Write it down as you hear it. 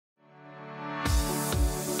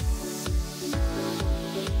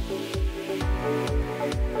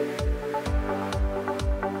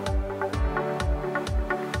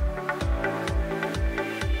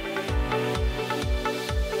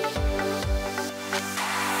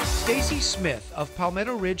Stacy Smith of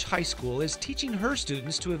Palmetto Ridge High School is teaching her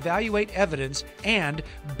students to evaluate evidence and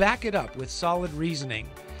back it up with solid reasoning.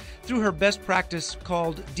 Through her best practice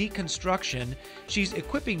called deconstruction, she's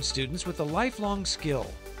equipping students with a lifelong skill,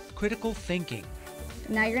 critical thinking.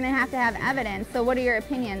 Now you're going to have evidence, so what are your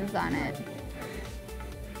opinions on it?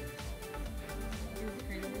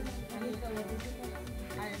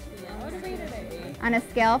 On a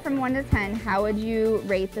scale from 1 to 10, how would you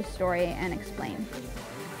rate the story and explain?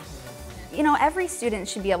 You know, every student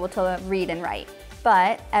should be able to read and write,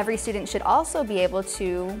 but every student should also be able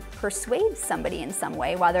to persuade somebody in some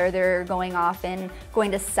way, whether they're going off and going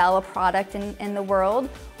to sell a product in the world,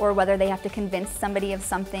 or whether they have to convince somebody of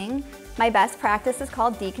something. My best practice is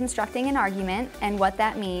called deconstructing an argument, and what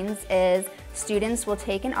that means is students will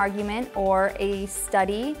take an argument or a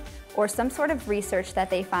study or some sort of research that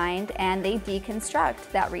they find, and they deconstruct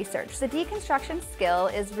that research. The deconstruction skill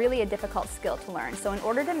is really a difficult skill to learn. So in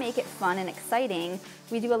order to make it fun and exciting,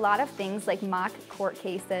 we do a lot of things like mock court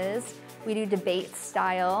cases, we do debate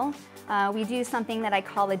style, we do something that I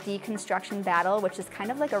call a deconstruction battle, which is kind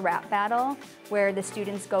of like a rap battle, where the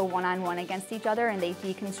students go one-on-one against each other and they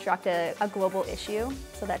deconstruct a global issue.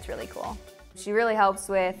 So that's really cool. She really helps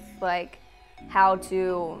with how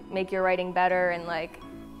to make your writing better, and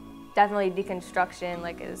definitely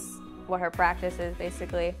deconstruction is what her practice is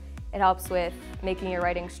basically. It helps with making your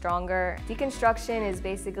writing stronger. Deconstruction is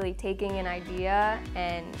basically taking an idea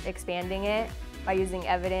and expanding it by using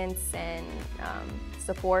evidence and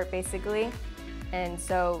support basically. And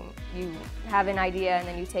so you have an idea and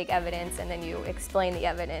then you take evidence and then you explain the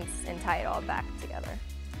evidence and tie it all back together.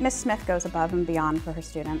 Ms. Smith goes above and beyond for her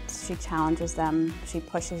students. She challenges them, she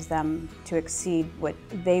pushes them to exceed what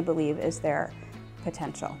they believe is their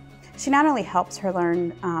potential. She not only helps her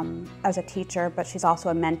learn as a teacher, but she's also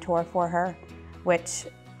a mentor for her, which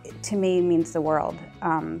to me means the world.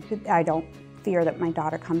 I don't fear that my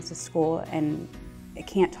daughter comes to school and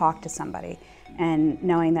can't talk to somebody. And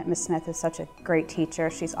knowing that Ms. Smith is such a great teacher,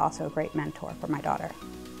 she's also a great mentor for my daughter.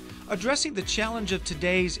 Addressing the challenge of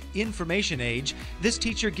today's information age, this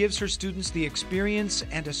teacher gives her students the experience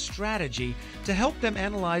and a strategy to help them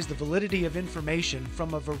analyze the validity of information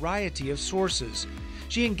from a variety of sources.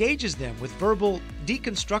 She engages them with verbal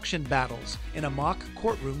deconstruction battles in a mock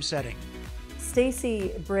courtroom setting.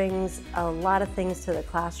 Stacy brings a lot of things to the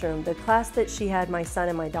classroom. The class that she had my son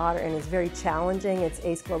and my daughter in is very challenging. It's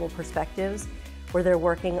ACE Global Perspectives, where they're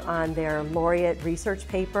working on their laureate research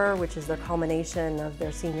paper, which is their culmination of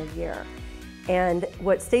their senior year. And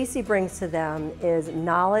what Stacy brings to them is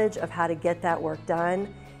knowledge of how to get that work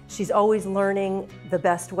done. She's always learning the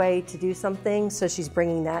best way to do something, so she's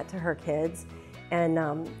bringing that to her kids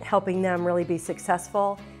and helping them really be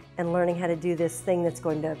successful and learning how to do this thing that's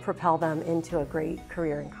going to propel them into a great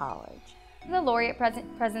career in college. The laureate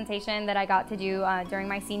presentation that I got to do during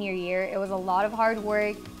my senior year, it was a lot of hard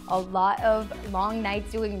work, a lot of long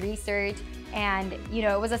nights doing research, and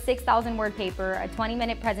it was a 6,000 word paper, a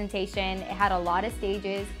 20-minute presentation. It had a lot of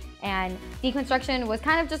stages, and deconstruction was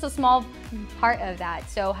kind of just a small part of that.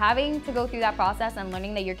 So having to go through that process and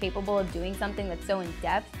learning that you're capable of doing something that's so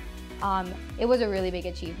in-depth, it was a really big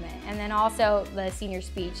achievement. And then also the senior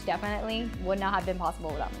speech definitely would not have been possible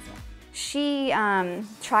without Ms. Smith. She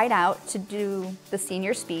tried out to do the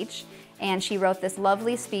senior speech, and she wrote this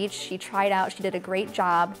lovely speech. She tried out, she did a great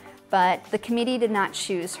job, but the committee did not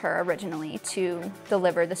choose her originally to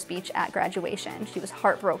deliver the speech at graduation. She was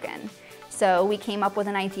heartbroken. So we came up with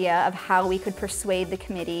an idea of how we could persuade the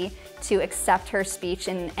committee to accept her speech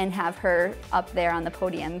and have her up there on the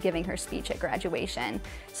podium giving her speech at graduation.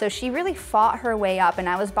 So she really fought her way up, and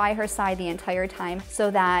I was by her side the entire time so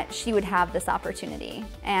that she would have this opportunity.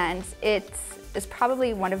 And it is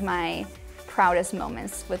probably one of my proudest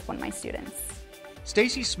moments with one of my students.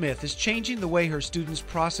 Stacy Smith is changing the way her students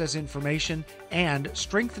process information and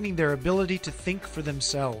strengthening their ability to think for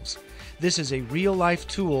themselves. This is a real-life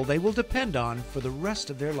tool they will depend on for the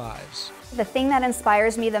rest of their lives. The thing that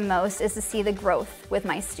inspires me the most is to see the growth with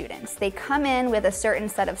my students. They come in with a certain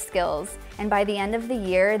set of skills, and by the end of the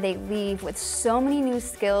year, they leave with so many new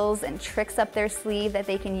skills and tricks up their sleeve that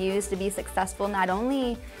they can use to be successful not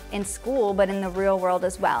only in school, but in the real world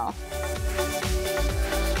as well.